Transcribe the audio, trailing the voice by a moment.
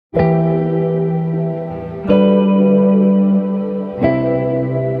Hey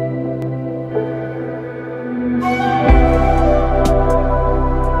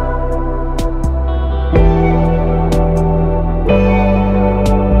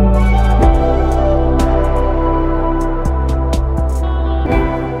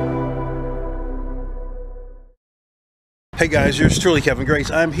guys, yours truly, Kevin Grace.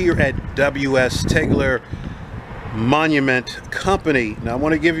 I'm here at W.S. Tegeler Monument Company. Now I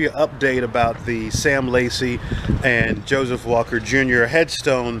want to give you an update about the Sam Lacy and Joseph Walker Jr.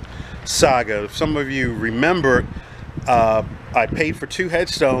 headstone saga. If some of you remember, I paid for 2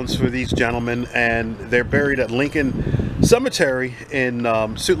 headstones for these gentlemen, and they're buried at Lincoln Cemetery in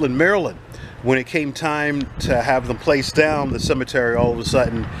Suitland, Maryland. When it came time to have them placed down, the cemetery all of a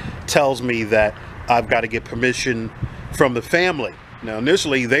sudden tells me that I've got to get permission from the family. Now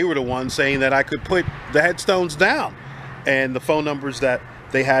initially they were the ones saying that I could put the headstones down, and the phone numbers that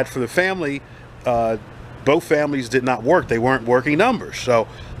they had for the family, both families did not work. They weren't working numbers. So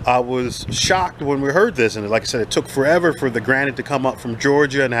I was shocked when we heard this, and like I said, it took forever for the granite to come up from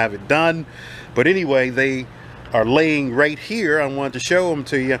Georgia and have it done. But anyway, they are laying right here. I wanted to show them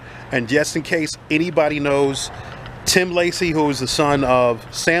to you, and just in case anybody knows Tim Lacy, who is the son of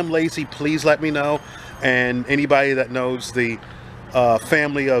Sam Lacy, please let me know. And anybody that knows the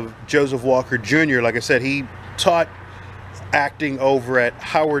family of Joseph Walker Jr., like I said, he taught acting over at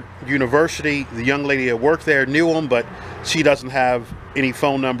Howard University. The young lady that worked there knew him, but she doesn't have any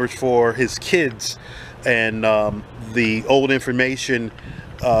phone numbers for his kids. And the old information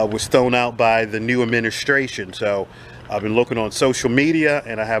was thrown out by the new administration. So I've been looking on social media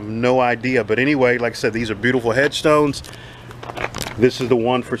and I have no idea. But anyway, like I said, these are beautiful headstones. This is the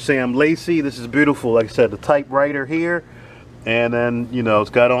one for Sam Lacy. This is beautiful. Like I said, the typewriter here, and then, you know,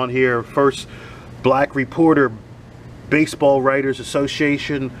 it's got on here, first black reporter, Baseball Writers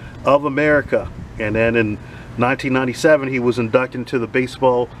Association of America. And then in 1997 he was inducted into the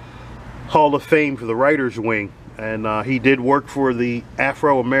Baseball Hall of Fame for the writers wing, and he did work for the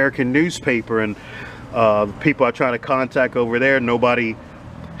Afro-American newspaper. And the people I try to contact over there, nobody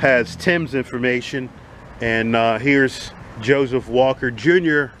has Tim's information. And here's Joseph Walker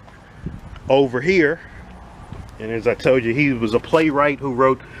Jr. over here, and as I told you, he was a playwright who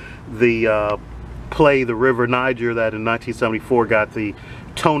wrote the play The River Niger that in 1974 got the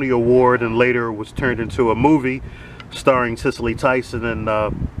Tony Award and later was turned into a movie starring Cicely Tyson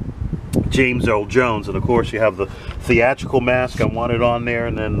and James Earl Jones. And of course you have the theatrical mask I wanted on there,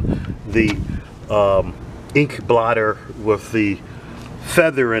 and then the ink blotter with the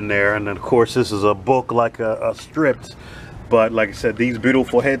feather in there. And then of course this is a book, like a stripped. But like I said, these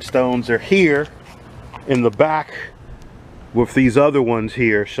beautiful headstones are here in the back with these other ones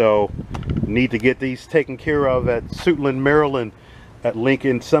here. So need to get these taken care of at Suitland, Maryland at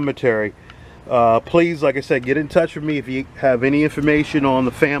Lincoln Cemetery. Please, like I said, get in touch with me if you have any information on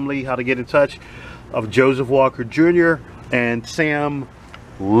the family, how to get in touch of Joseph Walker Jr. and Sam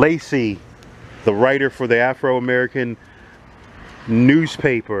Lacy, the writer for the Afro-American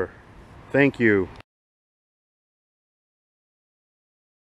newspaper. Thank you.